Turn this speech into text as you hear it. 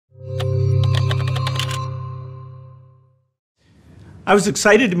I was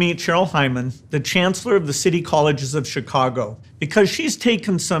excited to meet Cheryl Hyman, the Chancellor of the City Colleges of Chicago, because she's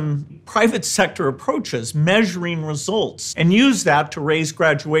taken some private sector approaches, measuring results, and used that to raise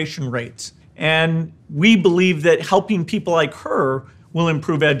graduation rates. And we believe that helping people like her will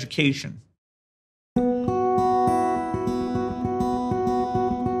improve education.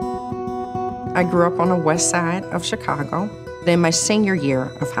 I grew up on the west side of Chicago. In my senior year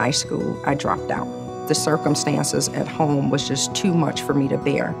of high school, I dropped out. The circumstances at home was just too much for me to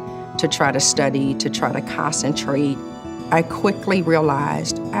bear, to try to study, to try to concentrate. I quickly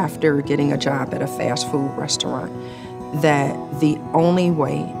realized after getting a job at a fast food restaurant that the only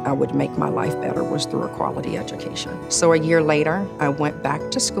way I would make my life better was through a quality education. So a year later, I went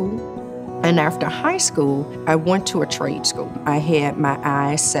back to school. And after high school, I went to a trade school. I had my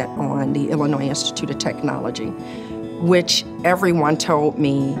eyes set on the Illinois Institute of Technology, which everyone told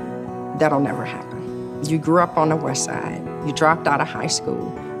me that'll never happen. You grew up on the west side, you dropped out of high school,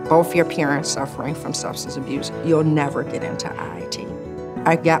 both your parents suffering from substance abuse, you'll never get into IIT.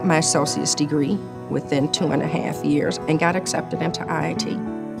 I got my associate's degree within 2.5 years and got accepted into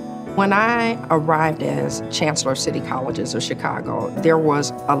IIT. When I arrived as Chancellor of City Colleges of Chicago, there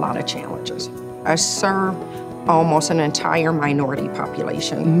was a lot of challenges. I served almost an entire minority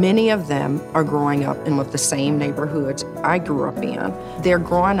population. Many of them are growing up in the same neighborhoods I grew up in. They're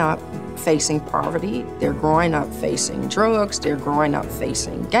growing up facing poverty, they're growing up facing drugs, they're growing up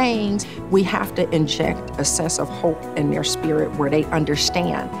facing gangs. We have to inject a sense of hope in their spirit where they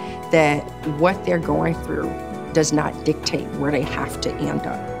understand that what they're going through does not dictate where they have to end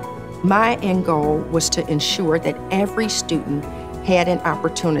up. My end goal was to ensure that every student had an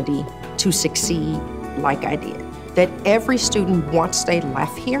opportunity to succeed like I did. That every student, once they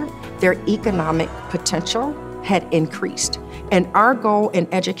left here, their economic potential had increased. And our goal in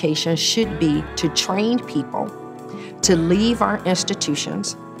education should be to train people to leave our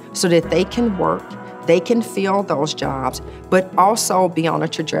institutions so that they can work, they can fill those jobs, but also be on a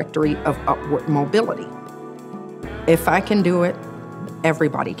trajectory of upward mobility. If I can do it,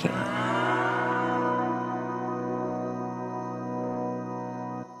 everybody can.